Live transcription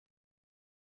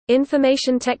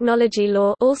Information technology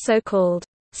law, also called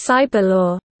cyber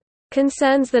law,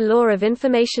 concerns the law of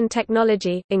information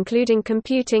technology, including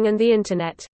computing and the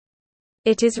Internet.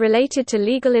 It is related to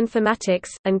legal informatics,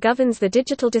 and governs the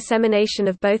digital dissemination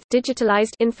of both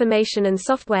digitalized information and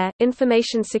software,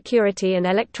 information security and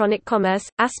electronic commerce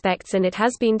aspects, and it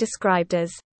has been described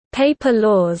as paper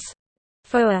laws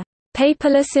for a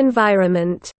paperless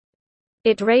environment.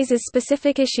 It raises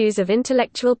specific issues of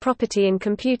intellectual property in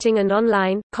computing and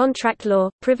online, contract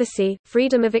law, privacy,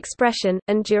 freedom of expression,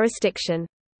 and jurisdiction.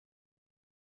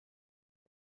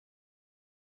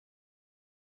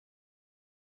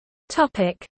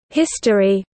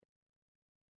 History.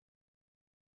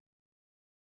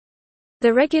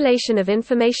 The regulation of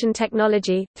information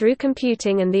technology, through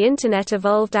computing and the Internet,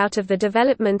 evolved out of the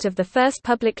development of the first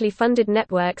publicly funded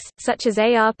networks, such as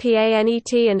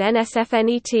ARPANET and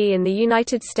NSFNET in the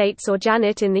United States or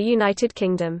JANET in the United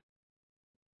Kingdom.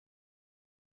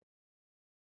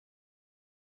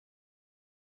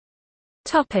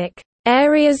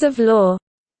 Areas of law.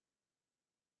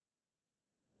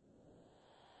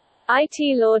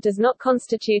 IT law does not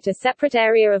constitute a separate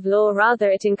area of law, rather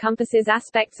it encompasses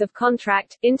aspects of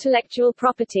contract, intellectual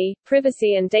property,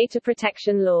 privacy and data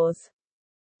protection laws.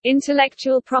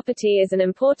 Intellectual property is an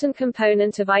important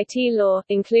component of IT law,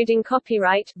 including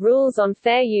copyright, rules on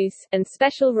fair use, and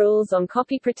special rules on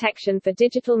copy protection for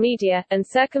digital media, and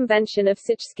circumvention of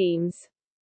such schemes.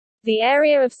 The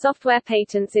area of software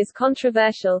patents is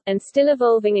controversial, and still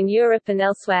evolving in Europe and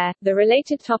elsewhere. The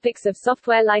related topics of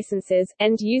software licenses,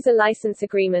 end-user license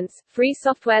agreements, free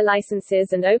software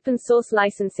licenses and open-source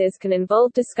licenses can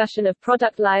involve discussion of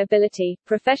product liability,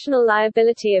 professional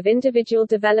liability of individual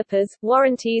developers,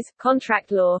 warranties,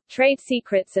 contract law, trade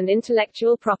secrets and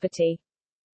intellectual property.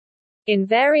 In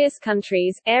various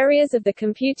countries, areas of the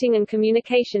computing and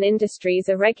communication industries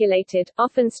are regulated,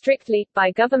 often strictly, by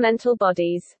governmental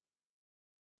bodies.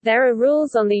 There are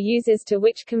rules on the uses to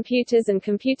which computers and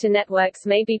computer networks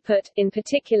may be put, in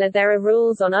particular there are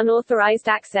rules on unauthorized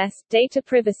access, data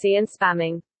privacy and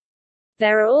spamming.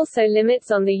 There are also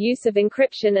limits on the use of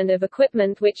encryption and of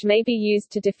equipment which may be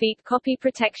used to defeat copy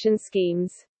protection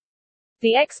schemes.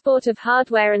 The export of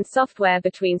hardware and software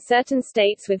between certain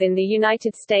states within the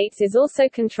United States is also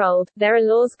controlled. There are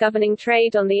laws governing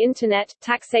trade on the Internet,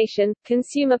 taxation,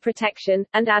 consumer protection,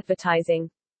 and advertising.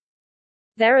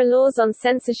 There are laws on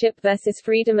censorship versus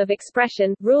freedom of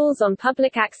expression, rules on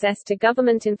public access to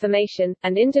government information,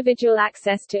 and individual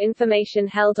access to information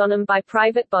held on them by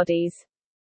private bodies.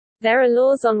 There are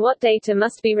laws on what data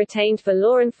must be retained for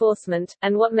law enforcement,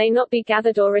 and what may not be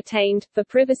gathered or retained, for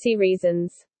privacy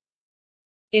reasons.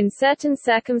 In certain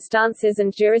circumstances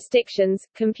and jurisdictions,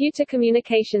 computer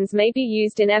communications may be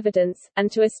used in evidence,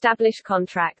 and to establish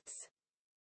contracts.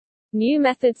 New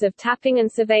methods of tapping and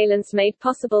surveillance made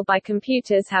possible by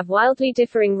computers have wildly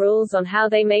differing rules on how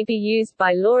they may be used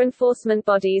by law enforcement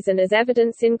bodies and as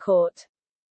evidence in court.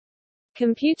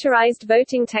 Computerized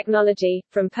voting technology,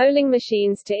 from polling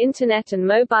machines to Internet and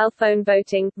mobile phone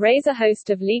voting, raise a host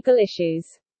of legal issues.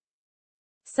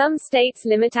 Some states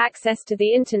limit access to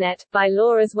the Internet, by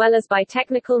law as well as by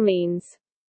technical means.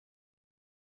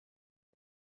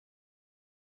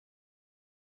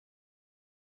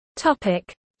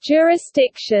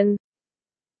 Jurisdiction.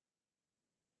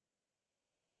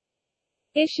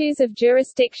 Issues of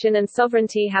jurisdiction and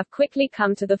sovereignty have quickly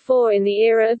come to the fore in the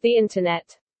era of the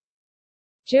Internet.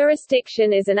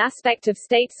 Jurisdiction is an aspect of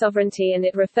state sovereignty and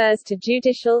it refers to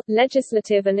judicial,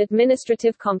 legislative and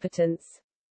administrative competence.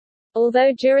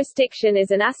 Although jurisdiction is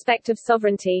an aspect of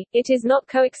sovereignty, it is not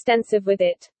coextensive with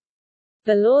it.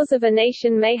 The laws of a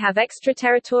nation may have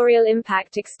extraterritorial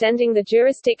impact extending the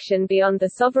jurisdiction beyond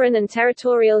the sovereign and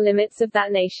territorial limits of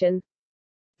that nation.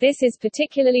 This is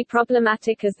particularly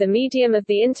problematic as the medium of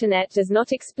the Internet does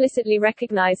not explicitly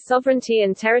recognize sovereignty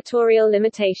and territorial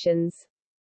limitations.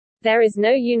 There is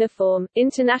no uniform,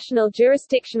 international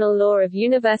jurisdictional law of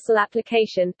universal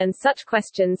application, and such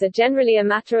questions are generally a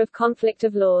matter of conflict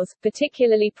of laws,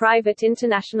 particularly private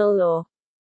international law.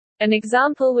 An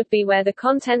example would be where the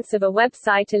contents of a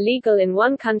website are legal in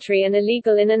one country and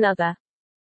illegal in another.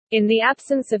 In the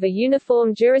absence of a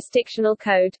uniform jurisdictional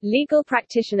code, legal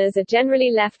practitioners are generally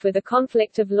left with a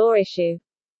conflict of law issue.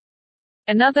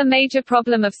 Another major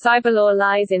problem of cyberlaw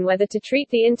lies in whether to treat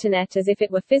the Internet as if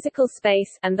it were physical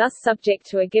space, and thus subject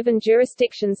to a given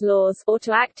jurisdiction's laws, or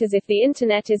to act as if the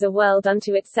Internet is a world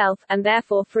unto itself, and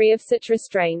therefore free of such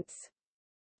restraints.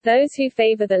 Those who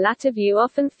favor the latter view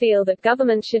often feel that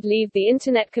government should leave the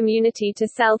Internet community to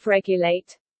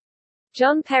self-regulate.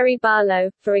 John Perry Barlow,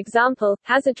 for example,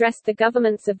 has addressed the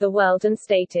governments of the world and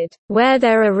stated, "Where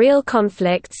there are real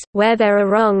conflicts, where there are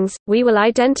wrongs, we will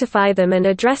identify them and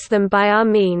address them by our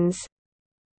means.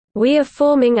 We are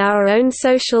forming our own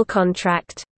social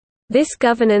contract. This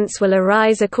governance will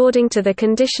arise according to the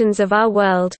conditions of our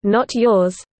world, not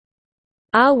yours.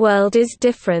 Our world is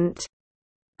different."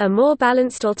 A more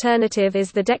balanced alternative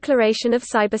is the Declaration of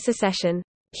Cybersecession.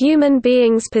 Human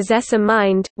beings possess a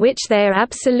mind, which they are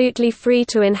absolutely free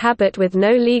to inhabit with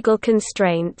no legal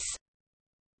constraints.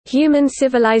 Human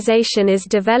civilization is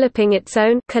developing its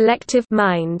own collective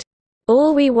mind.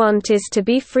 All we want is to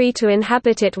be free to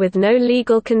inhabit it with no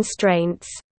legal constraints.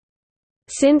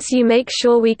 Since you make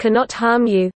sure we cannot harm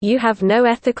you, you have no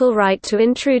ethical right to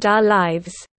intrude our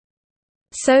lives.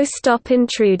 So stop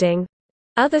intruding.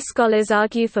 Other scholars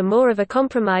argue for more of a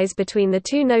compromise between the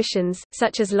two notions,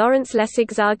 such as Lawrence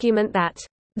Lessig's argument that,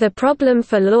 "The problem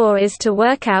for law is to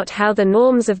work out how the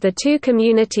norms of the two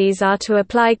communities are to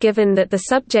apply given that the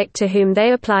subject to whom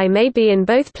they apply may be in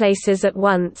both places at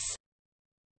once."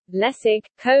 Lessig,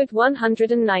 Code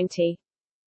 190.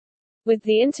 With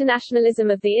the internationalism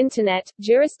of the Internet,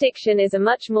 jurisdiction is a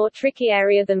much more tricky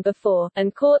area than before,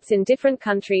 and courts in different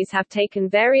countries have taken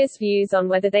various views on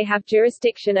whether they have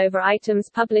jurisdiction over items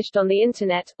published on the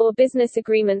Internet, or business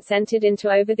agreements entered into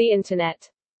over the Internet.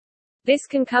 This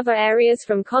can cover areas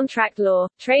from contract law,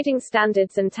 trading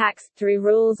standards and tax, through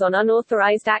rules on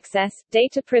unauthorized access,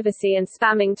 data privacy and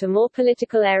spamming to more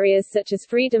political areas such as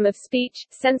freedom of speech,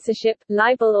 censorship,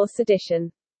 libel or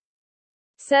sedition.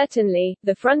 Certainly,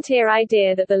 the frontier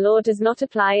idea that the law does not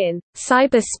apply in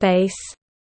cyberspace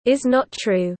is not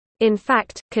true. In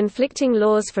fact, conflicting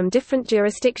laws from different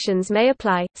jurisdictions may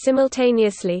apply,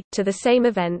 simultaneously, to the same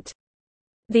event.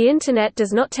 The Internet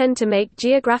does not tend to make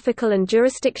geographical and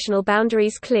jurisdictional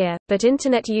boundaries clear, but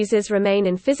Internet users remain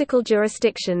in physical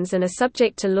jurisdictions and are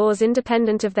subject to laws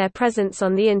independent of their presence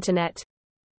on the Internet.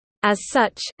 As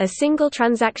such, a single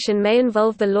transaction may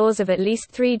involve the laws of at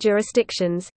least 3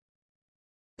 jurisdictions: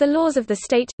 the laws of the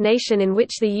state, nation in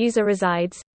which the user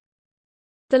resides,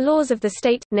 the laws of the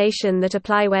state, nation that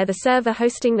apply where the server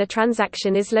hosting the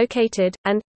transaction is located,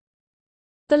 and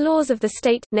the laws of the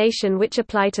state, nation which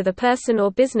apply to the person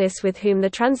or business with whom the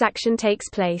transaction takes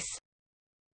place.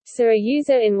 So a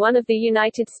user in one of the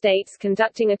United States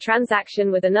conducting a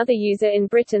transaction with another user in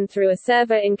Britain through a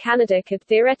server in Canada could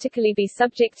theoretically be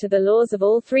subject to the laws of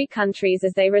all 3 countries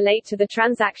as they relate to the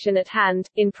transaction at hand.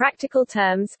 In practical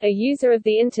terms, a user of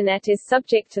the Internet is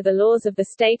subject to the laws of the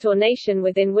state or nation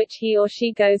within which he or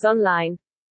she goes online.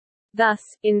 Thus,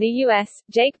 in the U.S.,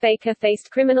 Jake Baker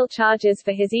faced criminal charges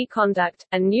for his e-conduct,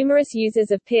 and numerous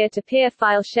users of peer-to-peer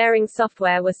file-sharing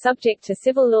software were subject to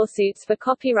civil lawsuits for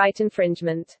copyright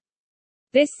infringement.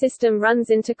 This system runs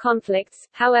into conflicts,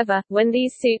 however, when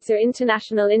these suits are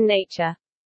international in nature.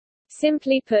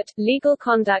 Simply put, legal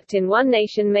conduct in one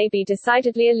nation may be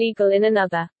decidedly illegal in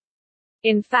another.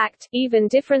 In fact, even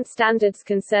different standards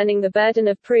concerning the burden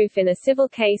of proof in a civil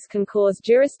case can cause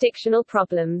jurisdictional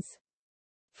problems.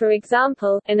 For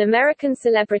example, an American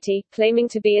celebrity, claiming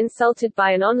to be insulted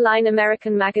by an online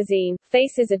American magazine,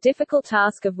 faces a difficult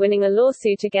task of winning a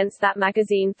lawsuit against that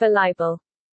magazine for libel.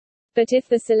 But if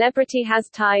the celebrity has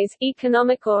ties,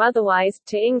 economic or otherwise,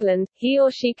 to England, he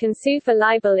or she can sue for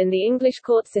libel in the English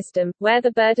court system, where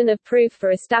the burden of proof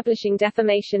for establishing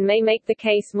defamation may make the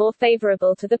case more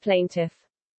favorable to the plaintiff.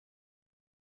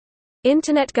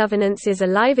 Internet governance is a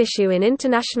live issue in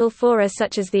international fora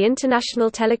such as the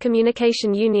International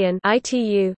Telecommunication Union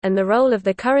 (ITU), and the role of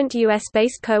the current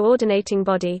US-based coordinating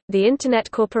body, the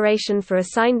Internet Corporation for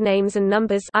Assigned Names and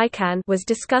Numbers (ICANN), was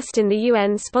discussed in the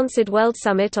UN-sponsored World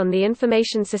Summit on the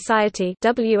Information Society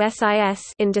 (WSIS)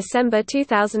 in December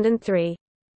 2003.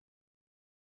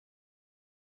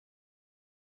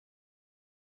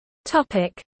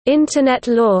 Topic: Internet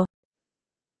law.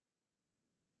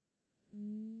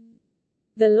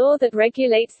 The law that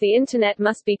regulates the Internet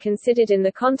must be considered in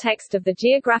the context of the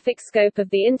geographic scope of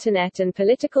the Internet and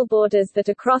political borders that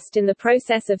are crossed in the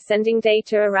process of sending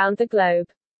data around the globe.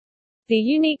 The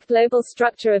unique global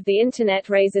structure of the Internet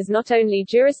raises not only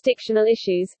jurisdictional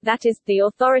issues, that is, the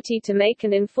authority to make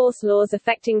and enforce laws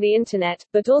affecting the Internet,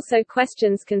 but also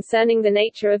questions concerning the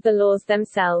nature of the laws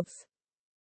themselves.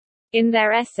 In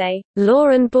their essay, Law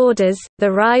and Borders,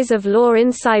 The Rise of Law in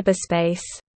Cyberspace,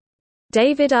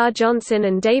 David R. Johnson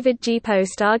and David G.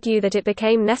 Post argue that it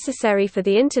became necessary for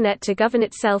the Internet to govern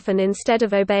itself, and instead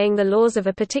of obeying the laws of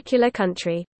a particular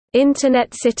country,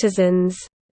 Internet citizens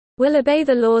will obey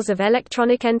the laws of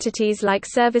electronic entities like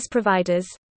service providers.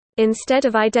 Instead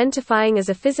of identifying as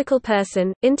a physical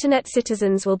person, Internet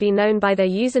citizens will be known by their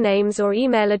usernames or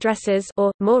email addresses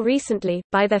or, more recently,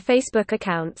 by their Facebook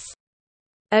accounts.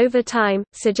 Over time,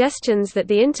 suggestions that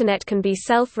the Internet can be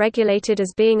self-regulated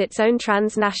as being its own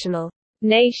transnational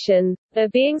nation are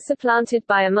being supplanted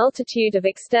by a multitude of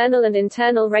external and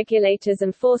internal regulators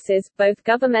and forces, both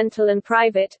governmental and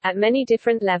private, at many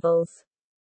different levels.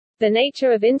 The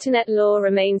nature of Internet law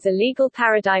remains a legal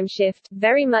paradigm shift,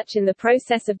 very much in the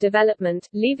process of development,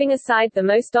 leaving aside the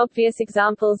most obvious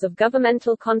examples of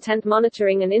governmental content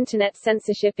monitoring and Internet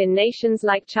censorship in nations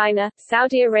like China,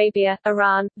 Saudi Arabia,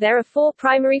 Iran. There are four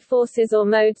primary forces or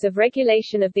modes of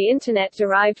regulation of the Internet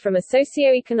derived from a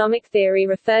socio-economic theory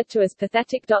referred to as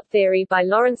pathetic dot theory by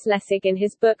Lawrence Lessig in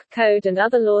his book, Code and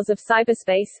Other Laws of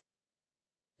Cyberspace.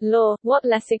 Law, what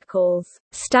Lessig calls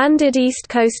Standard East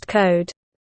Coast Code,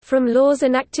 from laws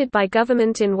enacted by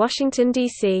government in Washington,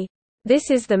 D.C. This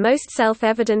is the most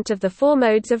self-evident of the four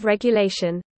modes of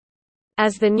regulation.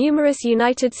 As the numerous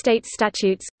United States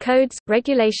statutes, codes,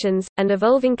 regulations, and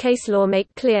evolving case law make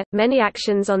clear, many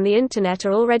actions on the Internet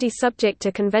are already subject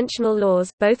to conventional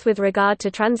laws, both with regard to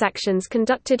transactions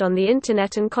conducted on the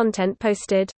Internet and content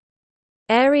posted.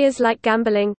 Areas like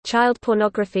gambling, child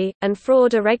pornography, and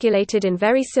fraud are regulated in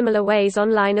very similar ways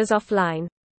online as offline.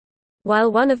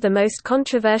 While one of the most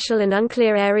controversial and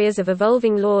unclear areas of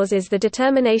evolving laws is the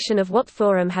determination of what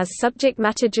forum has subject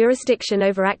matter jurisdiction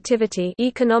over activity,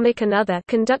 economic and other,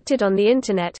 conducted on the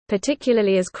Internet,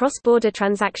 particularly as cross-border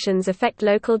transactions affect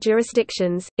local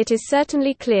jurisdictions, it is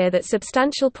certainly clear that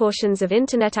substantial portions of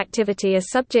Internet activity are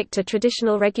subject to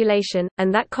traditional regulation,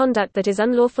 and that conduct that is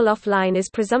unlawful offline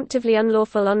is presumptively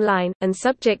unlawful online, and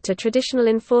subject to traditional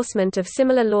enforcement of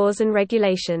similar laws and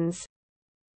regulations.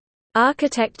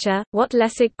 Architecture, what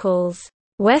Lessig calls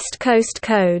West Coast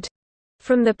Code,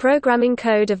 from the programming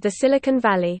code of the Silicon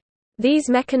Valley. These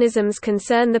mechanisms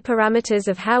concern the parameters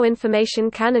of how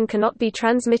information can and cannot be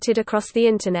transmitted across the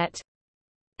Internet.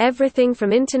 Everything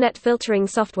from Internet filtering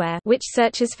software, which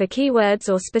searches for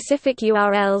keywords or specific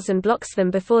URLs and blocks them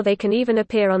before they can even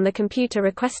appear on the computer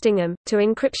requesting them, to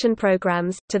encryption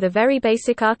programs, to the very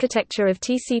basic architecture of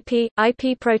TCP,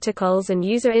 IP protocols and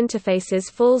user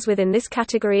interfaces falls within this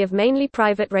category of mainly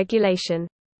private regulation.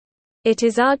 It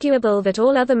is arguable that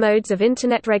all other modes of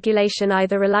Internet regulation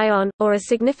either rely on, or are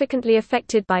significantly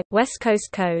affected by, West Coast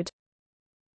Code.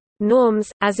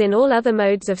 Norms, as in all other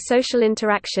modes of social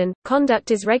interaction,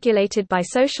 conduct is regulated by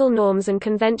social norms and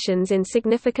conventions in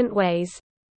significant ways.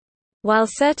 While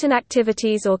certain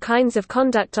activities or kinds of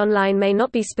conduct online may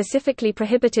not be specifically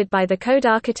prohibited by the code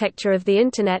architecture of the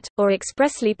Internet, or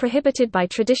expressly prohibited by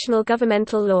traditional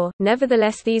governmental law,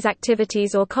 nevertheless these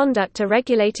activities or conduct are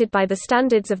regulated by the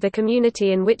standards of the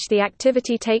community in which the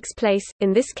activity takes place,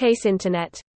 in this case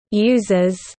Internet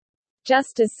users.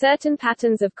 Just as certain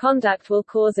patterns of conduct will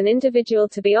cause an individual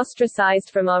to be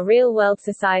ostracized from our real-world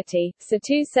society, so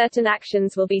too certain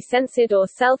actions will be censored or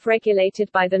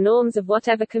self-regulated by the norms of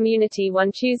whatever community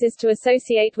one chooses to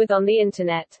associate with on the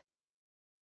Internet.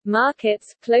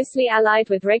 Markets, closely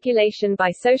allied with regulation by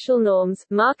social norms,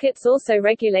 markets also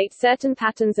regulate certain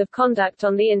patterns of conduct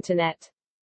on the Internet.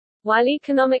 While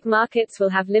economic markets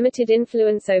will have limited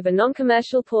influence over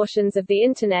non-commercial portions of the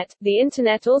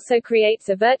Internet also creates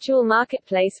a virtual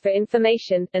marketplace for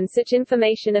information, and such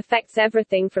information affects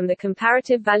everything from the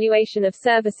comparative valuation of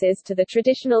services to the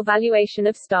traditional valuation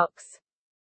of stocks.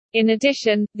 In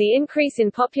addition, the increase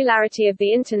in popularity of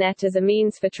the Internet as a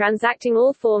means for transacting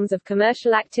all forms of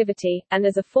commercial activity, and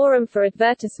as a forum for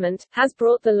advertisement, has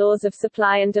brought the laws of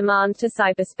supply and demand to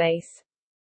cyberspace.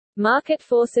 Market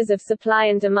forces of supply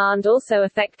and demand also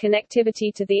affect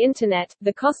connectivity to the Internet,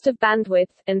 the cost of bandwidth,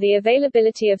 and the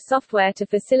availability of software to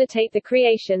facilitate the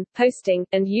creation, posting,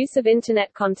 and use of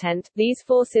Internet content. These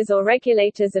forces or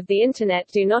regulators of the Internet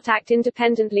do not act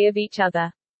independently of each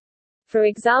other. For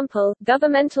example,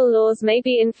 governmental laws may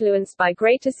be influenced by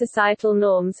greater societal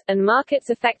norms, and markets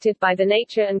affected by the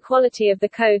nature and quality of the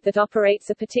code that operates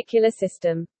a particular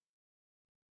system.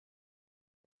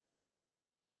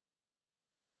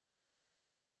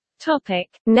 Topic: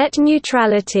 Net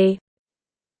neutrality.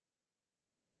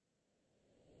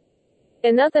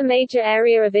 Another major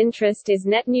area of interest is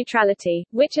net neutrality,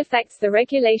 which affects the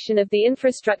regulation of the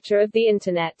infrastructure of the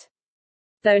Internet.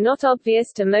 Though not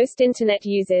obvious to most Internet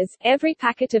users, every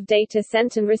packet of data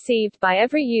sent and received by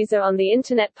every user on the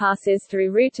Internet passes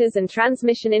through routers and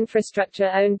transmission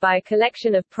infrastructure owned by a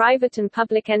collection of private and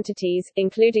public entities,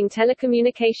 including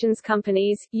telecommunications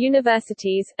companies,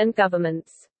 universities, and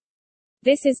governments.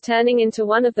 This is turning into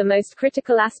one of the most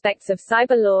critical aspects of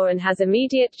cyber law and has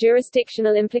immediate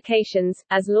jurisdictional implications,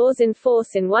 as laws in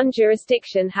force in one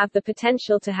jurisdiction have the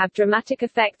potential to have dramatic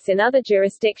effects in other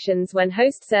jurisdictions when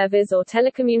host servers or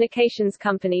telecommunications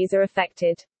companies are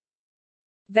affected.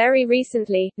 Very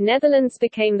recently, Netherlands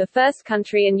became the first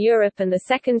country in Europe and the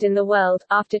second in the world,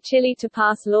 after Chile, to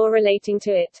pass law relating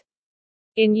to it.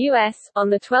 In U.S., on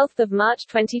 12 March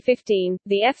 2015,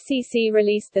 the FCC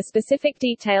released the specific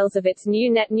details of its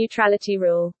new net neutrality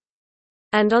rule.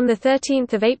 And on 13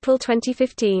 April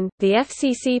 2015, the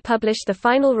FCC published the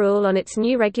final rule on its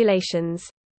new regulations.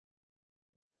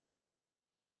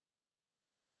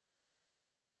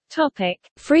 Topic: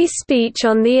 Free speech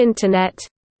on the Internet.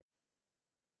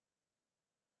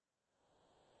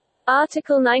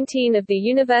 Article 19 of the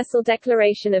Universal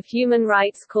Declaration of Human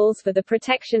Rights calls for the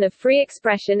protection of free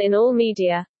expression in all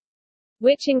media,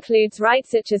 which includes rights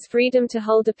such as freedom to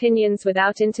hold opinions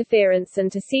without interference and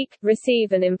to seek,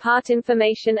 receive and impart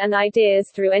information and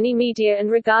ideas through any media and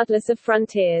regardless of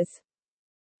frontiers.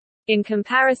 In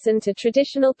comparison to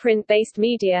traditional print-based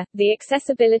media, the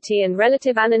accessibility and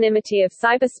relative anonymity of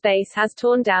cyberspace has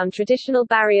torn down traditional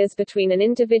barriers between an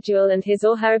individual and his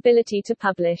or her ability to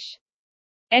publish.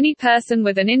 Any person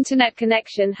with an internet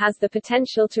connection has the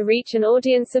potential to reach an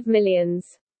audience of millions.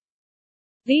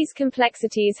 These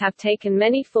complexities have taken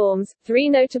many forms, three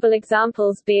notable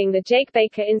examples being the Jake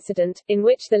Baker incident, in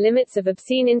which the limits of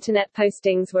obscene internet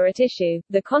postings were at issue,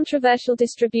 the controversial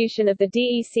distribution of the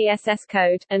DECSS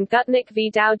code, and Gutnick v.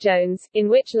 Dow Jones, in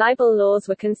which libel laws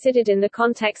were considered in the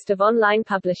context of online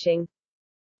publishing.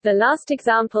 The last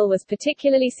example was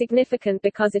particularly significant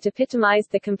because it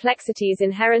epitomized the complexities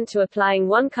inherent to applying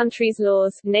one country's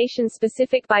laws,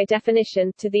 nation-specific by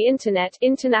definition, to the Internet,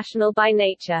 international by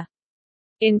nature.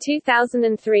 In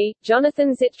 2003,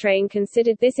 Jonathan Zittrain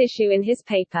considered this issue in his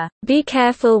paper, "Be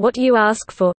Careful What You Ask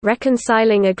For: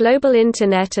 Reconciling a Global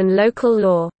Internet and Local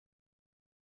Law."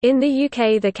 In the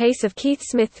UK, the case of Keith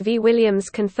Smith v.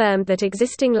 Williams confirmed that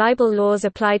existing libel laws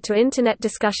applied to Internet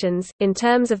discussions. In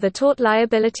terms of the tort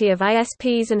liability of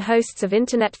ISPs and hosts of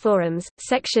Internet forums,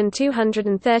 Section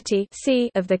 230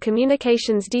 (c) of the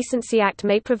Communications Decency Act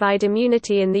may provide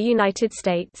immunity in the United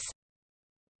States.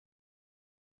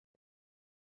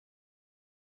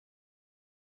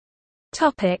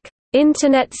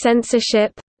 Internet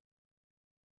censorship.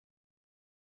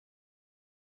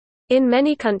 In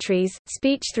many countries,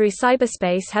 speech through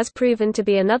cyberspace has proven to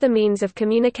be another means of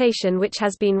communication which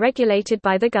has been regulated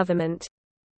by the government.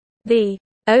 The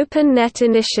Open Net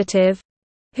Initiative,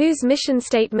 whose mission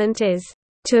statement is,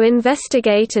 "to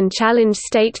investigate and challenge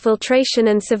state filtration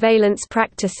and surveillance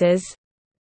practices,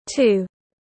 to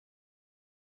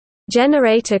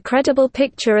generate a credible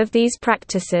picture of these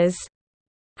practices,"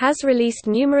 has released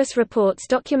numerous reports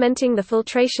documenting the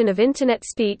filtration of Internet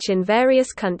speech in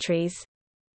various countries.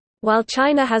 While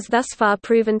China has thus far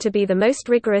proven to be the most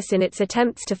rigorous in its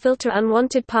attempts to filter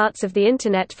unwanted parts of the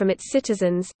Internet from its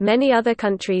citizens, many other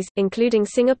countries, including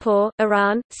Singapore,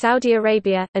 Iran, Saudi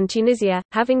Arabia, and Tunisia,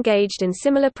 have engaged in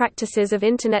similar practices of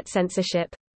Internet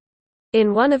censorship.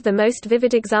 In one of the most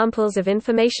vivid examples of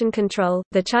information control,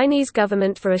 the Chinese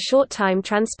government for a short time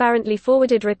transparently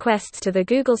forwarded requests to the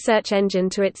Google search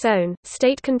engine to its own,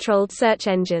 state-controlled search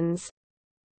engines.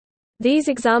 These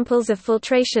examples of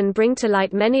filtration bring to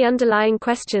light many underlying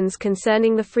questions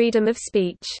concerning the freedom of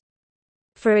speech.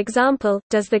 For example,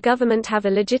 does the government have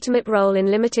a legitimate role in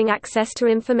limiting access to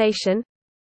information?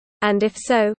 And if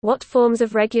so, what forms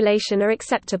of regulation are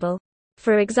acceptable?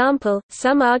 For example,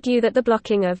 some argue that the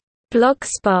blocking of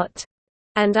Blogspot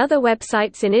and other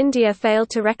websites in India failed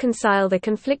to reconcile the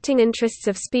conflicting interests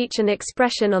of speech and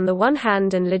expression on the one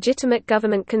hand and legitimate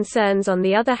government concerns on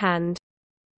the other hand.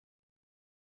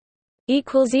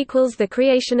 The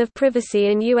creation of privacy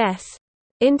in U.S.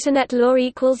 Internet law.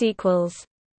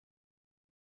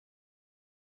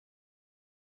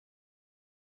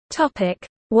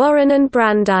 Warren and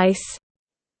Brandeis.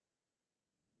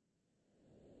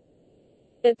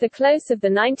 At the close of the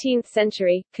 19th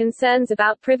century, concerns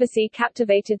about privacy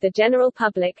captivated the general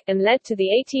public, and led to the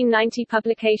 1890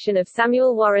 publication of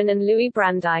Samuel Warren and Louis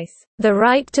Brandeis, The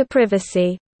Right to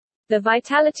Privacy. The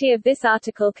vitality of this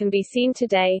article can be seen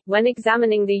today, when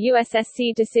examining the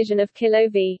USSC decision of Kilo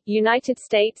v. United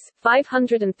States,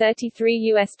 533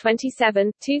 U.S.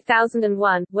 27,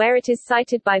 2001, where it is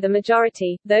cited by the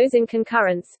majority, those in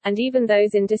concurrence, and even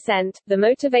those in dissent. The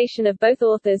motivation of both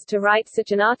authors to write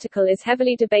such an article is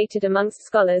heavily debated amongst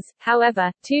scholars.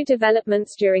 However, two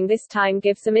developments during this time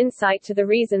give some insight to the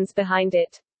reasons behind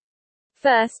it.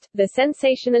 First, the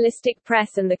sensationalistic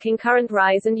press and the concurrent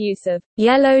rise and use of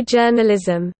yellow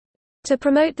journalism To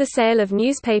promote the sale of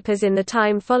newspapers in the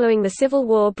time following the Civil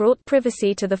War brought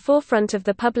privacy to the forefront of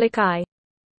the public eye.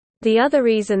 The other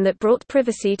reason that brought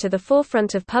privacy to the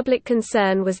forefront of public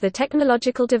concern was the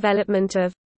technological development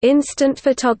of instant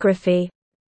photography.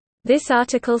 This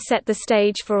article set the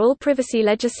stage for all privacy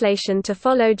legislation to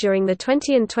follow during the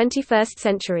 20th and 21st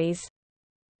centuries.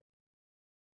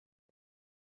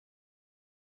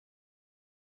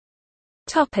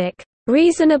 Topic: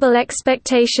 Reasonable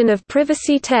expectation of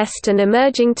privacy test and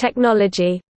emerging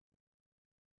technology.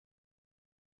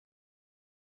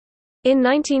 In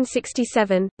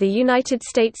 1967, the United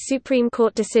States Supreme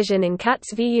Court decision in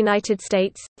Katz v. United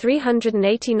States,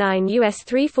 389 U.S.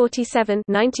 347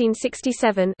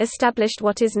 1967 established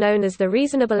what is known as the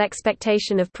reasonable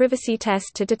expectation of privacy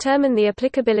test to determine the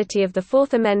applicability of the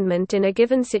Fourth Amendment in a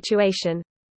given situation.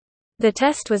 The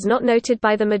test was not noted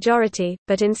by the majority,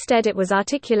 but instead it was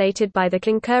articulated by the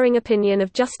concurring opinion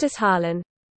of Justice Harlan.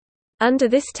 Under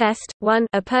this test, 1.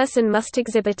 A person must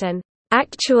exhibit an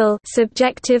actual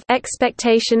subjective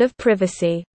expectation of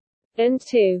privacy, and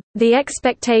 2. The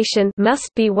expectation must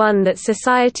be one that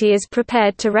society is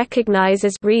prepared to recognize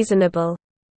as reasonable.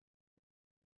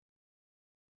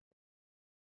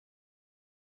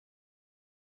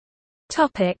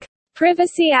 Topic: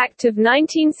 Privacy Act of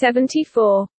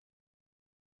 1974.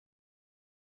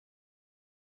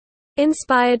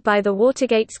 Inspired by the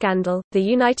Watergate scandal, the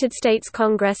United States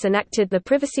Congress enacted the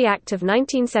Privacy Act of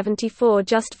 1974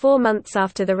 just 4 months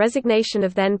after the resignation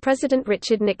of then-President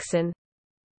Richard Nixon.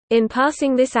 In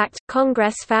passing this act,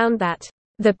 Congress found that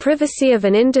the privacy of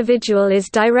an individual is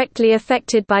directly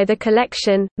affected by the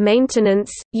collection,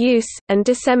 maintenance, use, and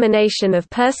dissemination of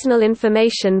personal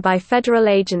information by federal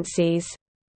agencies,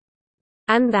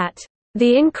 and that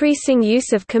the increasing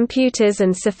use of computers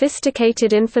and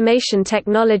sophisticated information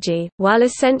technology, while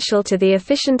essential to the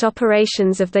efficient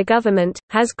operations of the government,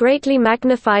 has greatly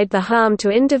magnified the harm to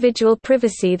individual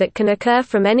privacy that can occur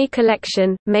from any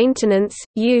collection, maintenance,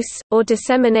 use, or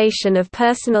dissemination of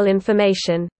personal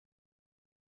information.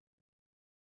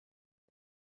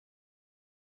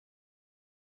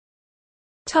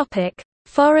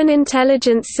 Foreign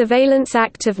Intelligence Surveillance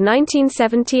Act of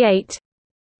 1978.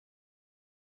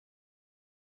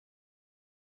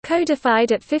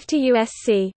 Codified at 50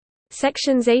 U.S.C.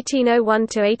 Sections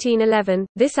 1801–1811,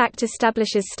 this act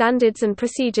establishes standards and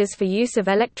procedures for use of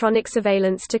electronic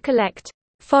surveillance to collect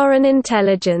foreign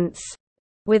intelligence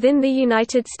within the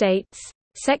United States.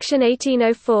 Section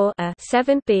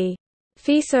 1804(7)(b).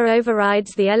 FISA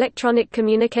overrides the Electronic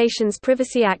Communications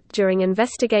Privacy Act during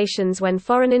investigations when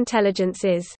foreign intelligence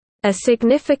is a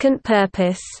significant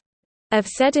purpose of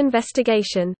said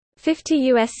investigation. 50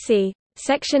 U.S.C.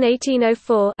 Section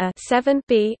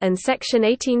 1804(7)(b) and Section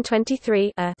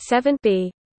 1823(7)(b).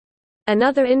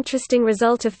 Another interesting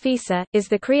result of FISA is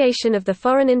the creation of the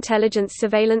Foreign Intelligence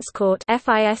Surveillance Court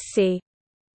 (FISC).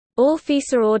 All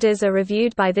FISA orders are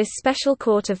reviewed by this special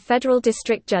court of federal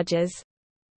district judges.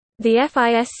 The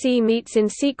FISC meets in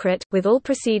secret, with all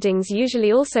proceedings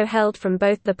usually also held from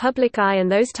both the public eye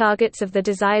and those targets of the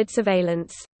desired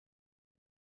surveillance.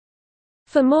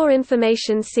 For more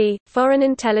information see Foreign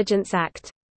Intelligence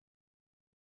Act.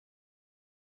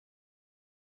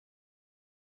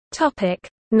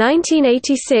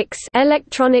 1986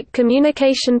 Electronic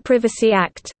Communication Privacy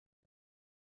Act.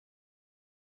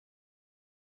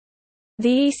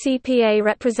 The ECPA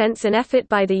represents an effort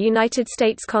by the United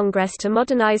States Congress to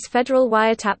modernize federal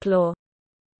wiretap law.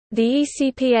 The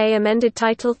ECPA amended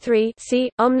Title III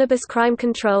Omnibus Crime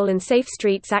Control and Safe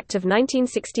Streets Act of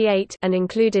 1968 and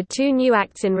included 2 new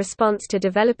acts in response to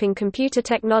developing computer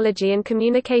technology and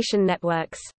communication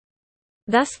networks.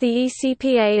 Thus the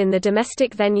ECPA in the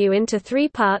domestic venue into 3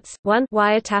 parts: 1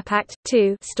 Wiretap Act,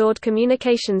 2 Stored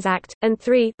Communications Act, and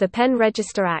 3 the Pen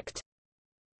Register Act.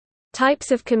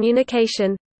 Types of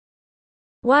communication.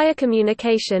 Wire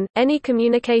communication, any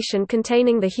communication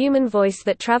containing the human voice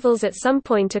that travels at some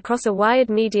point across a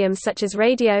wired medium such as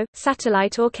radio,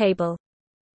 satellite or cable.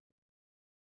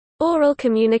 Oral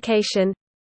communication.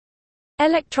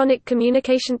 Electronic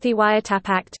Communication. The Wiretap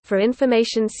Act, for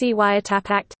information see Wiretap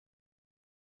Act.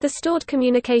 The Stored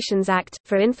Communications Act,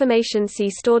 for information see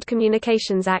Stored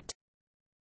Communications Act.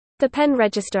 The Pen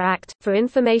Register Act, for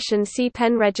information see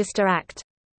Pen Register Act.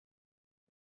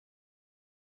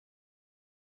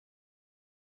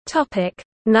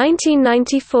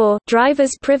 1994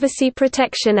 Drivers' Privacy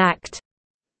Protection Act.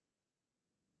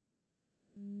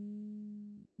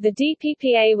 The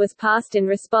DPPA was passed in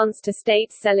response to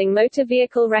states selling motor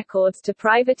vehicle records to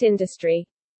private industry.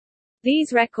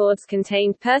 These records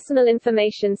contained personal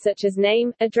information such as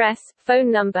name, address,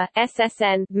 phone number,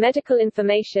 SSN, medical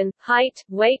information, height,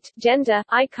 weight, gender,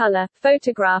 eye color,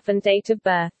 photograph and date of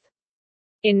birth.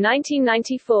 In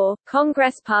 1994,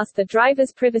 Congress passed the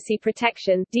Driver's Privacy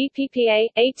Protection (DPPA)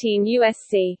 18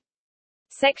 U.S.C.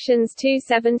 Sections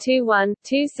 2721,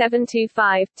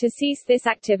 2725, to cease this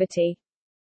activity.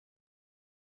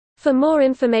 For more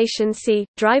information see,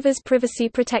 Driver's Privacy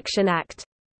Protection Act.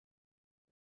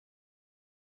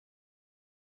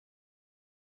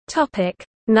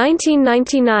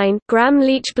 1999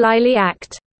 Gramm-Leach-Bliley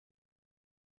Act.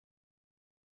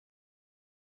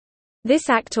 This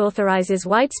act authorizes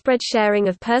widespread sharing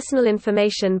of personal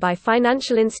information by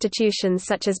financial institutions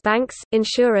such as banks,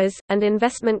 insurers, and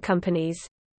investment companies.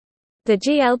 The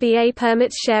GLBA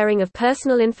permits sharing of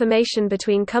personal information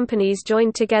between companies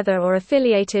joined together or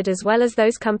affiliated as well as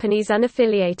those companies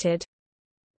unaffiliated.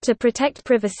 To protect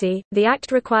privacy, the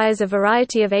Act requires a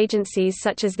variety of agencies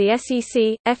such as the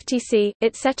SEC, FTC,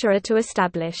 etc. to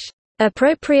establish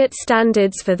appropriate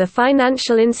standards for the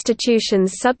financial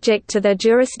institutions subject to their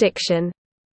jurisdiction.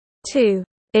 To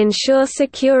ensure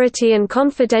security and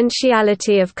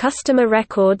confidentiality of customer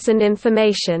records and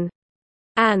information,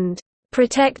 and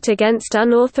protect against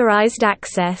unauthorized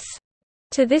access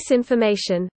to this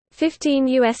information. 15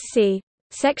 U.S.C.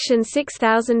 Section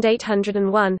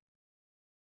 6801.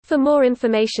 For more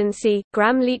information see,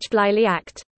 Gramm-Leach-Bliley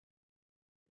Act.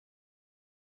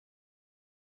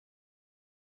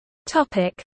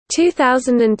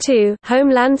 2002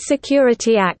 Homeland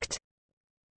Security Act.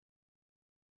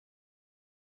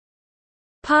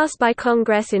 Passed by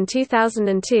Congress in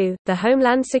 2002, the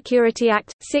Homeland Security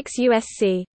Act, 6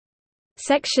 U.S.C.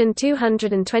 Section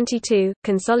 222,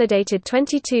 consolidated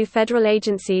 22 federal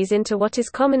agencies into what is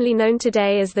commonly known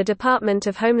today as the Department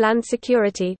of Homeland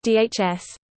Security (DHS).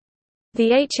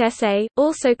 The HSA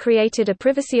also created a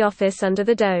privacy office under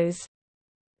the DOS.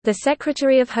 The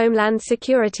Secretary of Homeland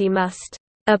Security must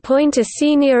appoint a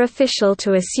senior official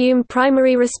to assume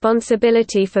primary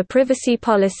responsibility for privacy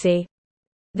policy.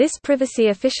 This privacy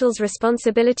official's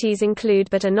responsibilities include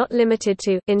but are not limited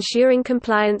to, ensuring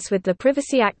compliance with the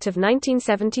Privacy Act of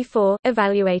 1974,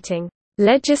 evaluating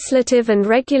legislative and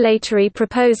regulatory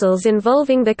proposals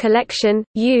involving the collection,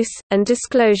 use, and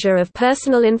disclosure of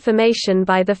personal information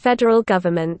by the federal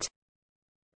government,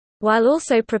 while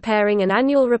also preparing an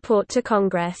annual report to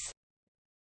Congress.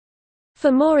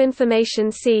 For more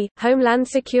information see, Homeland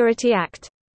Security Act.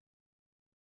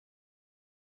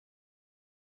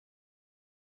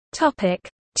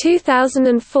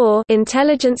 2004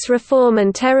 Intelligence Reform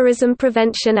and Terrorism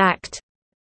Prevention Act.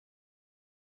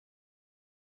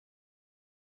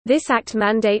 This act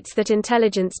mandates that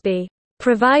intelligence be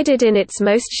provided in its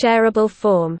most shareable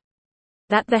form,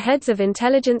 that the heads of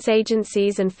intelligence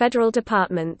agencies and federal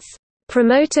departments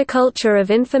promote a culture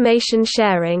of information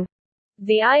sharing.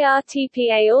 The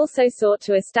IRTPA also sought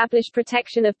to establish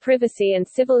protection of privacy and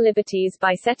civil liberties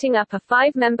by setting up a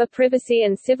 5-member Privacy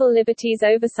and Civil Liberties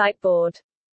Oversight Board.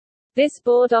 This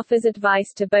board offers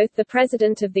advice to both the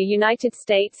President of the United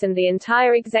States and the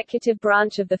entire executive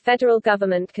branch of the federal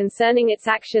government concerning its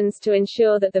actions to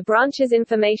ensure that the branch's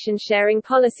information sharing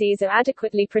policies are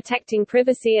adequately protecting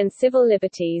privacy and civil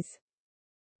liberties.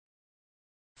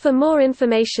 For more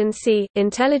information see,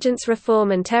 Intelligence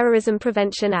Reform and Terrorism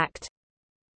Prevention Act.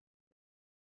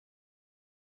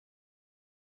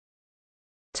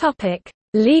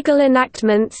 Legal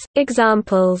enactments,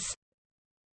 examples.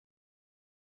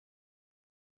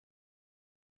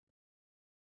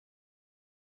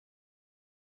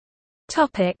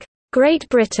 Great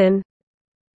Britain.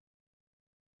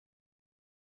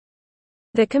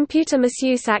 The Computer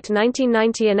Misuse Act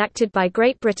 1990, enacted by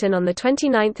Great Britain on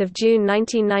 29 June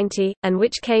 1990, and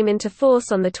which came into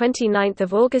force on 29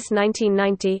 August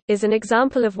 1990, is an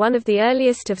example of one of the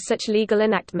earliest of such legal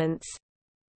enactments.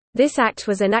 This act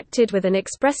was enacted with an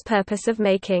express purpose of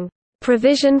making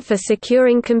provision for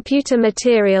securing computer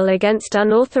material against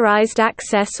unauthorized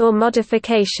access or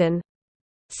modification.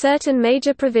 Certain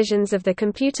major provisions of the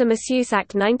Computer Misuse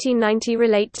Act 1990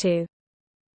 relate to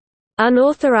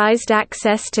unauthorized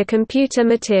access to computer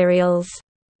materials,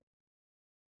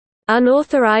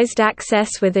 unauthorized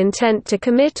access with intent to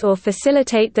commit or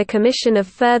facilitate the commission of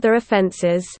further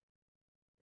offenses,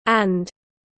 and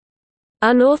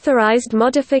unauthorized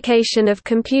modification of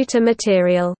computer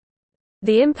material.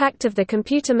 The impact of the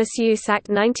Computer Misuse Act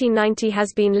 1990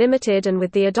 has been limited, and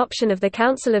with the adoption of the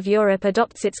Council of Europe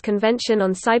adopts its Convention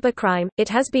on Cybercrime, it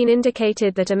has been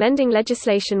indicated that amending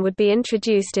legislation would be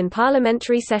introduced in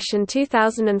Parliamentary Session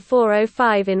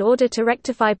 2004-05 in order to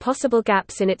rectify possible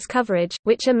gaps in its coverage,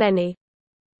 which are many.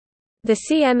 The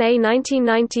CMA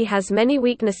 1990 has many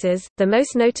weaknesses, the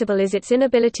most notable is its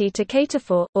inability to cater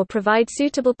for, or provide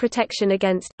suitable protection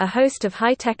against, a host of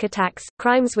high-tech attacks,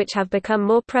 crimes which have become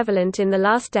more prevalent in the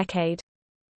last decade.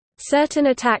 Certain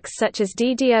attacks such as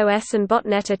DDoS and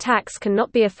botnet attacks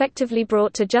cannot be effectively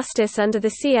brought to justice under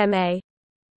the CMA.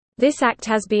 This act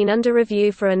has been under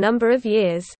review for a number of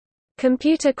years.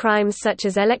 Computer crimes such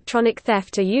as electronic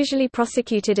theft are usually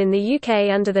prosecuted in the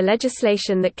UK under the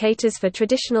legislation that caters for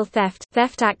traditional theft,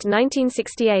 Theft Act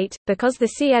 1968, because the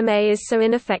CMA is so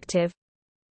ineffective.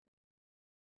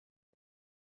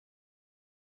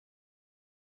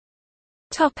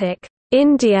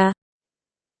 India.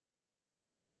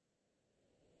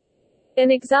 An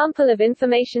example of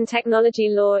information technology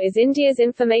law is India's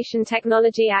Information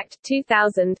Technology Act,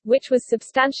 2000, which was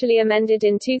substantially amended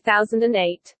in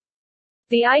 2008.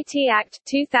 The IT Act,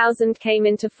 2000 came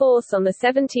into force on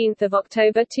 17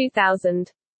 October 2000.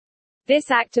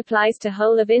 This act applies to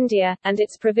whole of India, and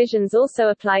its provisions also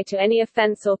apply to any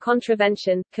offence or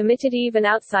contravention, committed even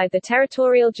outside the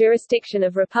territorial jurisdiction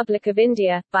of Republic of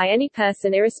India, by any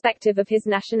person irrespective of his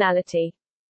nationality.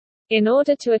 In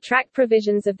order to attract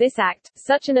provisions of this Act,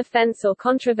 such an offence or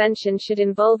contravention should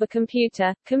involve a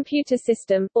computer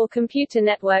system, or computer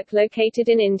network located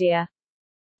in India.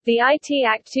 The IT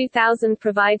Act 2000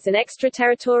 provides an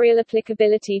extraterritorial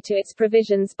applicability to its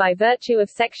provisions by virtue of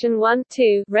Section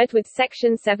 1(2), read with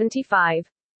Section 75.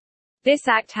 This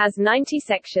Act has 90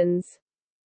 sections.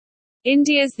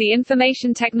 India's The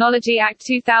Information Technology Act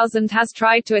 2000 has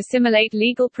tried to assimilate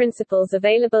legal principles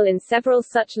available in several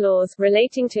such laws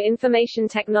relating to information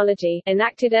technology,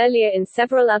 enacted earlier in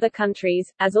several other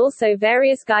countries, as also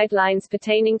various guidelines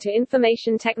pertaining to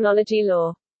information technology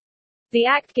law. The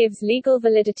Act gives legal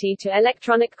validity to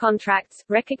electronic contracts,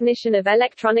 recognition of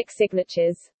electronic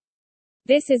signatures.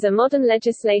 This is a modern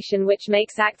legislation which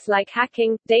makes acts like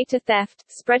hacking, data theft,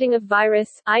 spreading of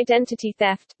virus, identity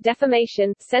theft,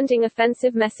 defamation, sending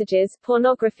offensive messages,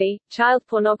 pornography, child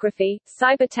pornography,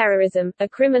 cyber-terrorism, a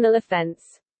criminal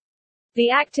offense. The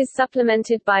Act is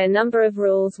supplemented by a number of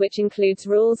rules which includes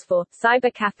rules for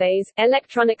cyber cafes,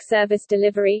 electronic service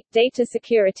delivery, data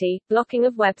security, blocking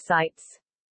of websites.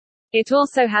 It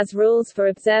also has rules for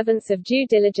observance of due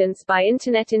diligence by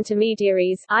Internet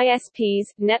intermediaries,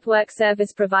 ISPs, network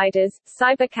service providers,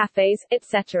 cyber cafes,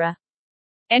 etc.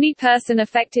 Any person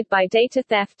affected by data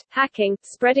theft, hacking,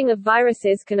 spreading of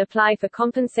viruses can apply for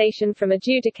compensation from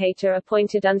adjudicator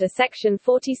appointed under Section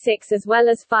 46 as well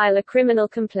as file a criminal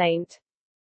complaint.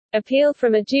 Appeal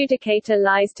from adjudicator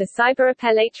lies to Cyber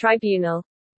Appellate Tribunal.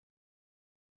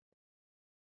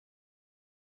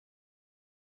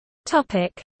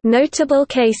 Notable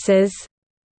cases.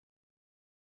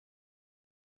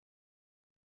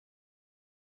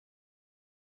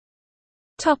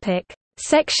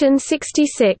 Section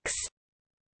 66.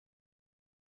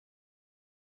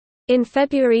 In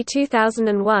February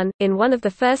 2001, in one of the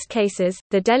first cases,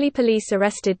 the Delhi police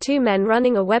arrested two men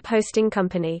running a web hosting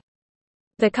company.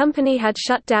 The company had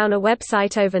shut down a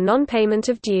website over non-payment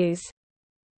of dues.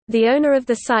 The owner of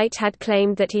the site had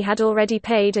claimed that he had already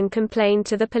paid and complained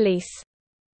to the police.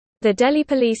 The Delhi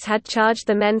police had charged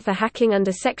the men for hacking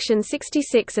under Section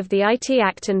 66 of the IT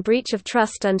Act and breach of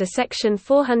trust under Section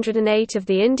 408 of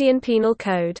the Indian Penal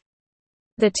Code.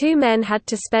 The two men had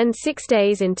to spend 6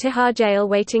 days in Tihar jail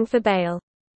waiting for bail.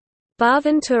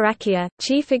 Bhavan Turakia,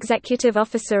 chief executive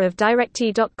officer of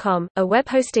Directly.com, a web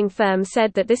hosting firm,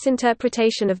 said that this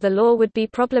interpretation of the law would be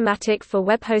problematic for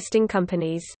web hosting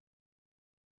companies.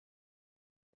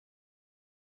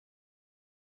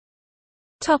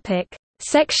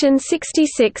 Section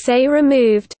 66A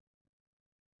removed.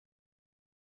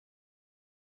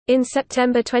 In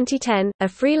September 2010, a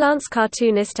freelance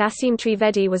cartoonist Asim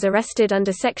Trivedi was arrested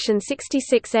under Section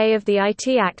 66A of the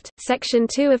IT Act, Section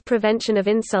 2 of Prevention of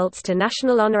Insults to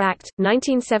National Honour Act,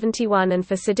 1971 and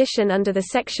for sedition under the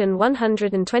Section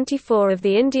 124 of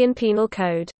the Indian Penal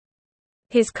Code.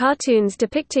 His cartoons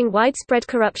depicting widespread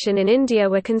corruption in India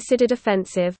were considered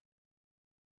offensive.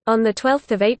 On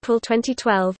 12 April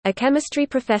 2012, a chemistry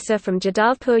professor from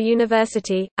Jadavpur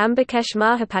University, Ambikesh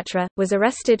Mahapatra, was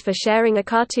arrested for sharing a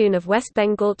cartoon of West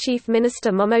Bengal Chief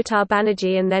Minister Mamata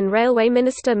Banerjee and then Railway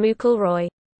Minister Mukul Roy.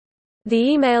 The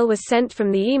email was sent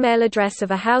from the email address of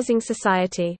a housing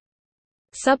society.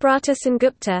 Subrata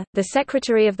Sengupta, the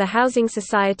secretary of the Housing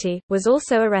Society, was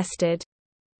also arrested.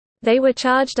 They were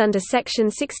charged under Section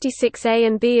 66A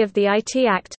and B of the IT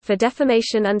Act, for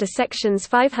defamation under Sections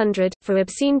 500, for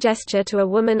obscene gesture to a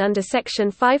woman under Section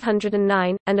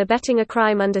 509, and abetting a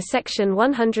crime under Section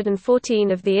 114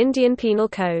 of the Indian Penal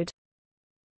Code.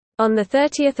 On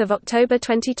 30 October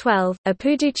 2012, a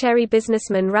Puducherry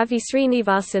businessman Ravi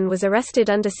Srinivasan was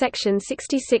arrested under Section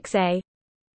 66A.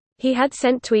 He had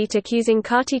sent tweet accusing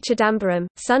Karti Chidambaram,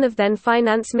 son of then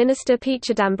Finance Minister P.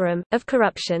 Chidambaram, of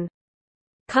corruption.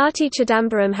 Karti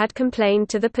Chidambaram had complained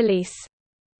to the police.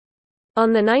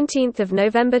 On 19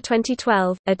 November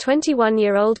 2012, a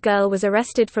 21-year-old girl was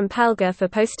arrested from Palghar for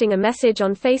posting a message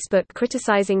on Facebook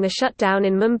criticizing the shutdown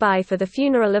in Mumbai for the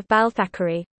funeral of Bal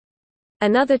Thackeray.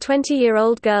 Another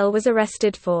 20-year-old girl was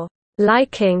arrested for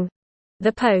liking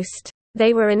the post.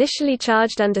 They were initially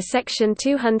charged under Section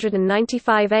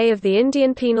 295A of the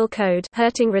Indian Penal Code,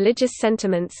 hurting religious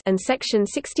sentiments, and Section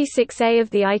 66A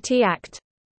of the IT Act.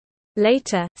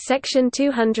 Later, Section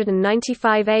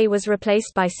 295A was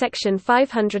replaced by Section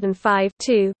 505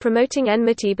 promoting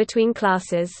enmity between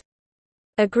classes.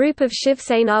 A group of Shiv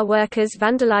Sena workers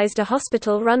vandalized a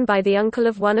hospital run by the uncle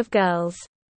of one of girls.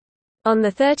 On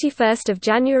 31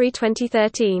 January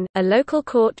 2013, a local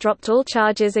court dropped all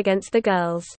charges against the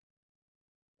girls.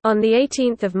 On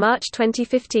 18 March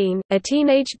 2015, a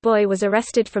teenaged boy was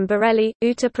arrested from Bareilly,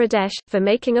 Uttar Pradesh, for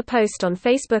making a post on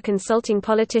Facebook insulting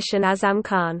politician Azam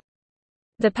Khan.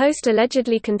 The post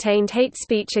allegedly contained hate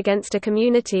speech against a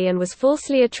community and was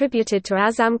falsely attributed to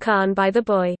Azam Khan by the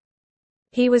boy.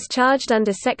 He was charged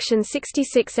under Section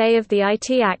 66A of the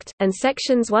IT Act, and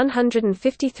Sections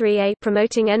 153A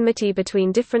promoting enmity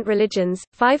between different religions,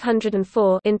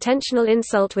 504 intentional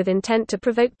insult with intent to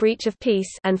provoke breach of peace,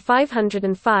 and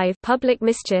 505 public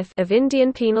mischief of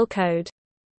Indian Penal Code.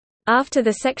 After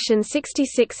the Section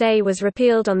 66A was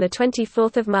repealed on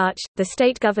 24 March, the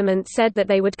state government said that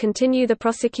they would continue the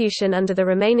prosecution under the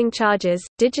remaining charges.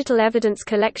 Digital evidence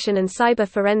collection and cyber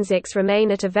forensics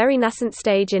remain at a very nascent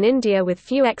stage in India with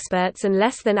few experts and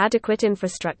less than adequate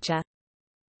infrastructure.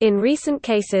 In recent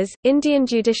cases, Indian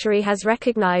judiciary has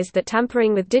recognized that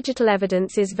tampering with digital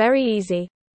evidence is very easy.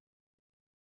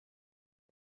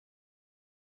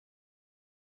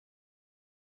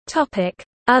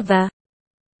 Other.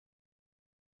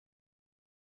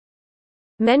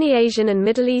 Many Asian and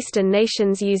Middle Eastern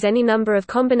nations use any number of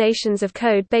combinations of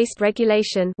code-based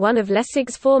regulation, one of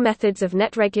Lessig's four methods of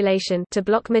net regulation, to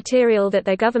block material that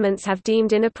their governments have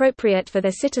deemed inappropriate for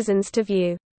their citizens to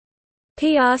view.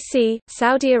 PRC,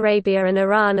 Saudi Arabia and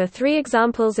Iran are three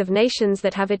examples of nations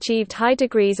that have achieved high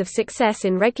degrees of success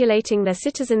in regulating their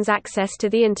citizens' access to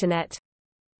the Internet.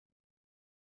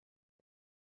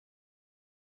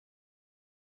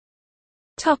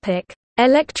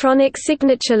 Electronic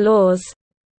signature laws.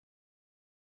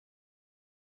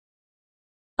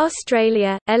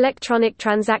 Australia, Electronic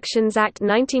Transactions Act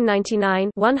 1999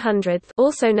 100th.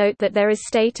 Also note that there is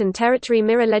state and territory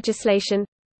mirror legislation.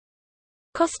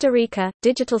 Costa Rica,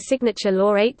 Digital Signature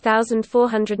Law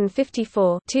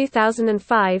 8454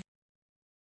 2005.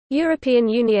 European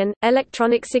Union,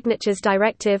 Electronic Signatures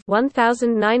Directive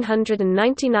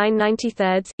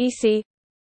 1999/93, EC.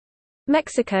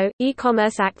 Mexico,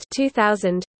 E-Commerce Act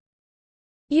 2000.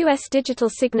 U.S. Digital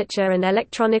Signature and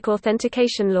Electronic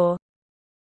Authentication Law.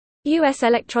 U.S.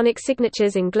 Electronic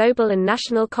Signatures in Global and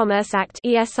National Commerce Act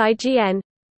 (ESIGN).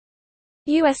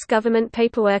 U.S. Government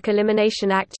Paperwork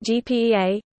Elimination Act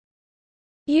 (GPEA).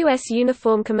 U.S.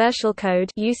 Uniform Commercial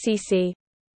Code (UCC).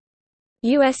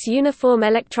 U.S. Uniform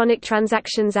Electronic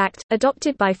Transactions Act,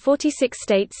 adopted by 46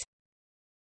 states.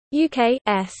 UK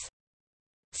S.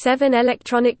 7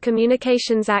 Electronic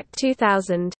Communications Act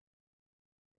 2000.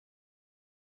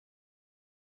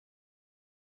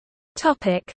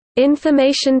 Topic: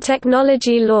 Information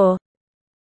Technology Law.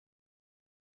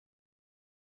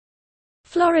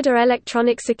 Florida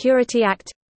Electronic Security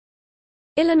Act.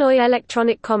 Illinois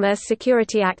Electronic Commerce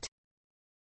Security Act.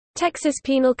 Texas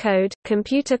Penal Code,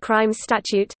 Computer Crimes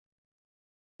Statute.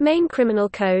 Maine Criminal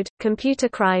Code, Computer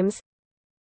Crimes.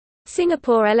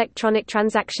 Singapore Electronic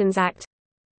Transactions Act.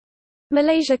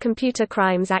 Malaysia Computer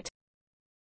Crimes Act.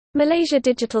 Malaysia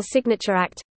Digital Signature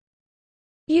Act.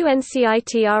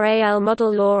 UNCITRAL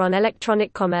Model Law on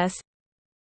Electronic Commerce.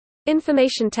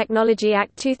 Information Technology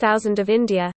Act 2000 of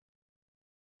India.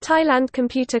 Thailand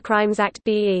Computer Crimes Act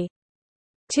BE.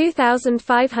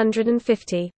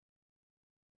 2550.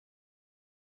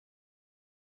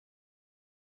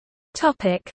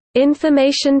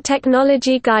 Information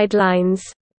Technology Guidelines.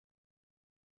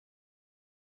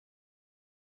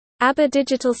 ABA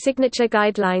Digital Signature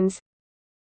Guidelines.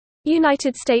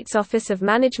 United States Office of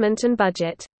Management and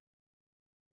Budget.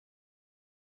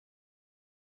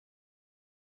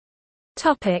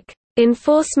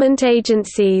 Enforcement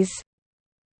agencies.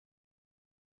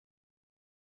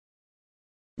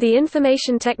 The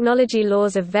information technology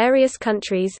laws of various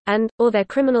countries, or their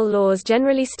criminal laws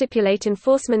generally stipulate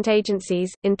enforcement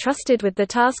agencies, entrusted with the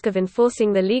task of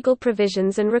enforcing the legal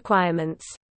provisions and requirements.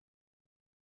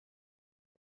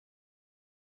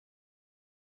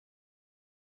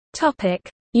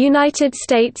 United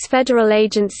States federal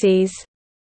agencies.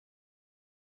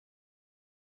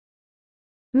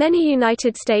 Many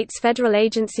United States federal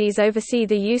agencies oversee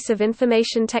the use of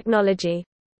information technology.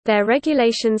 Their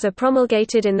regulations are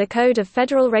promulgated in the Code of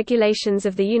Federal Regulations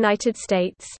of the United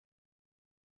States.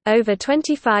 Over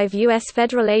 25 U.S.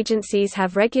 federal agencies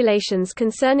have regulations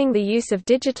concerning the use of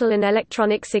digital and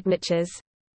electronic signatures.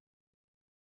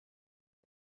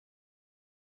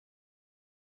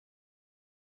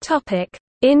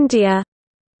 India.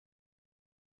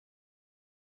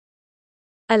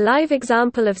 A live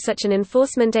example of such an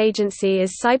enforcement agency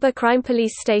is Cyber Crime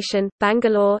Police Station,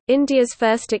 Bangalore, India's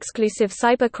first exclusive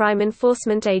cybercrime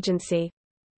enforcement agency.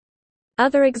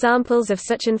 Other examples of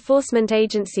such enforcement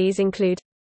agencies include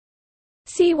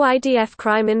CYDF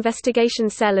Crime Investigation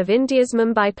Cell of India's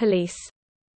Mumbai Police,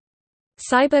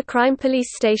 Cyber Crime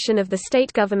Police Station of the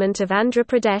State Government of Andhra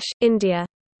Pradesh, India.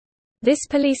 This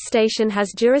police station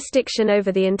has jurisdiction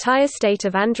over the entire state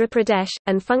of Andhra Pradesh,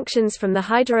 and functions from the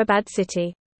Hyderabad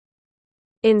city.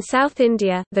 In South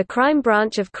India, the Crime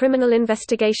Branch of Criminal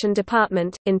Investigation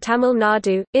Department, in Tamil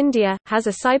Nadu, India, has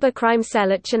a cyber crime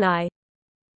cell at Chennai.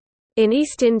 In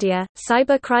East India,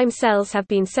 cyber crime cells have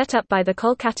been set up by the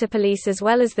Kolkata Police as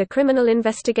well as the Criminal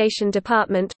Investigation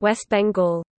Department, West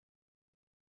Bengal.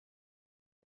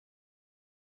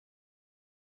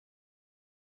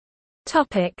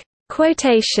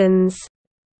 Quotations.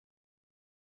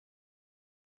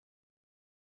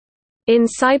 In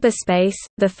cyberspace,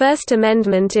 the First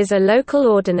Amendment is a local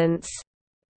ordinance.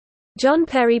 John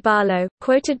Perry Barlow,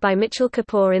 quoted by Mitchell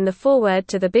Kapoor in the foreword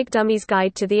to the Big Dummy's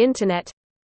Guide to the Internet.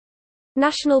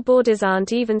 National borders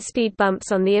aren't even speed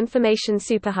bumps on the information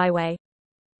superhighway.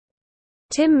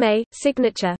 Tim May,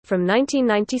 Signature, from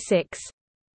 1996.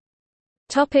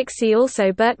 See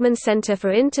also Berkman Center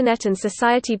for Internet and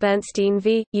Society, Bernstein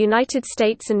v. United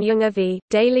States, and Junger v.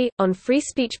 Daly, on free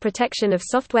speech protection of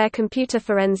software, computer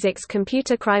forensics,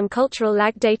 computer crime, cultural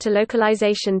lag, data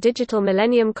localization, Digital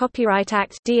Millennium Copyright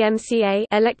Act (DMCA),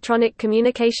 Electronic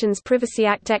Communications Privacy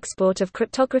Act, export of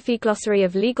cryptography, glossary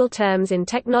of legal terms in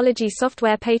technology,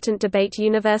 software patent debate,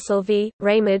 Universal v.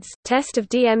 Raymonds, test of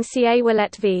DMCA,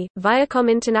 Willett v.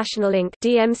 Viacom International Inc.,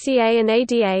 DMCA and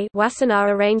ADA, Wassenaar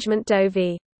Arrangement Doe v.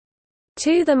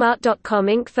 To the Mart.com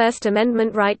Inc. First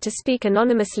Amendment right to speak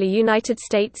anonymously, United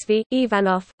States v.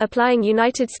 Ivanoff, applying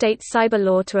United States cyber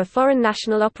law to a foreign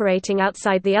national operating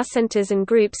outside the US. Centers and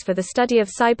Groups for the Study of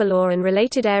Cyber Law and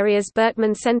Related Areas,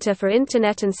 Berkman Center for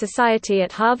Internet and Society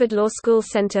at Harvard Law School,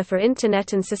 Center for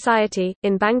Internet and Society,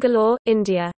 in Bangalore,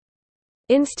 India.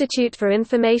 Institute for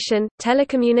Information,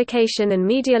 Telecommunication and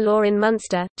Media Law in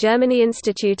Munster, Germany.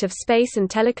 Institute of Space and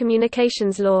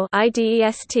Telecommunications Law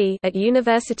 (IDEST) at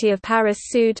University of Paris.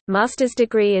 Sud, Master's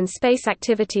degree in Space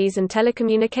Activities and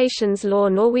Telecommunications Law,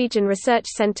 Norwegian Research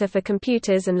Center for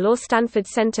Computers and Law, Stanford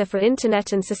Center for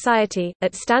Internet and Society,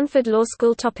 at Stanford Law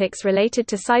School. Topics related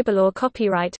to cyberlaw: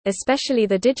 copyright, especially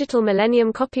the Digital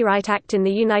Millennium Copyright Act in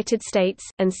the United States,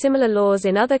 and similar laws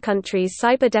in other countries,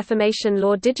 cyber defamation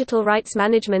law, digital rights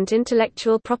management,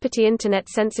 intellectual property, internet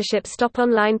censorship, Stop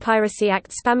Online Piracy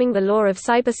Act, spamming, the law of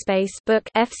cyberspace, book,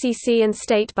 FCC and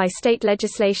state-by-state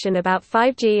legislation about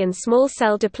 5G and small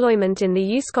cell deployment in the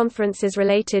use, conferences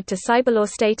related to cyberlaw,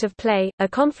 State of Play, a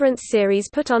conference series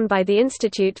put on by the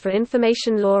Institute for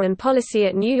Information Law and Policy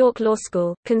at New York Law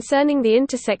School, concerning the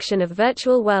intersection of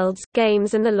virtual worlds,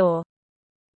 games and the law.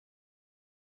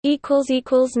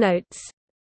 Notes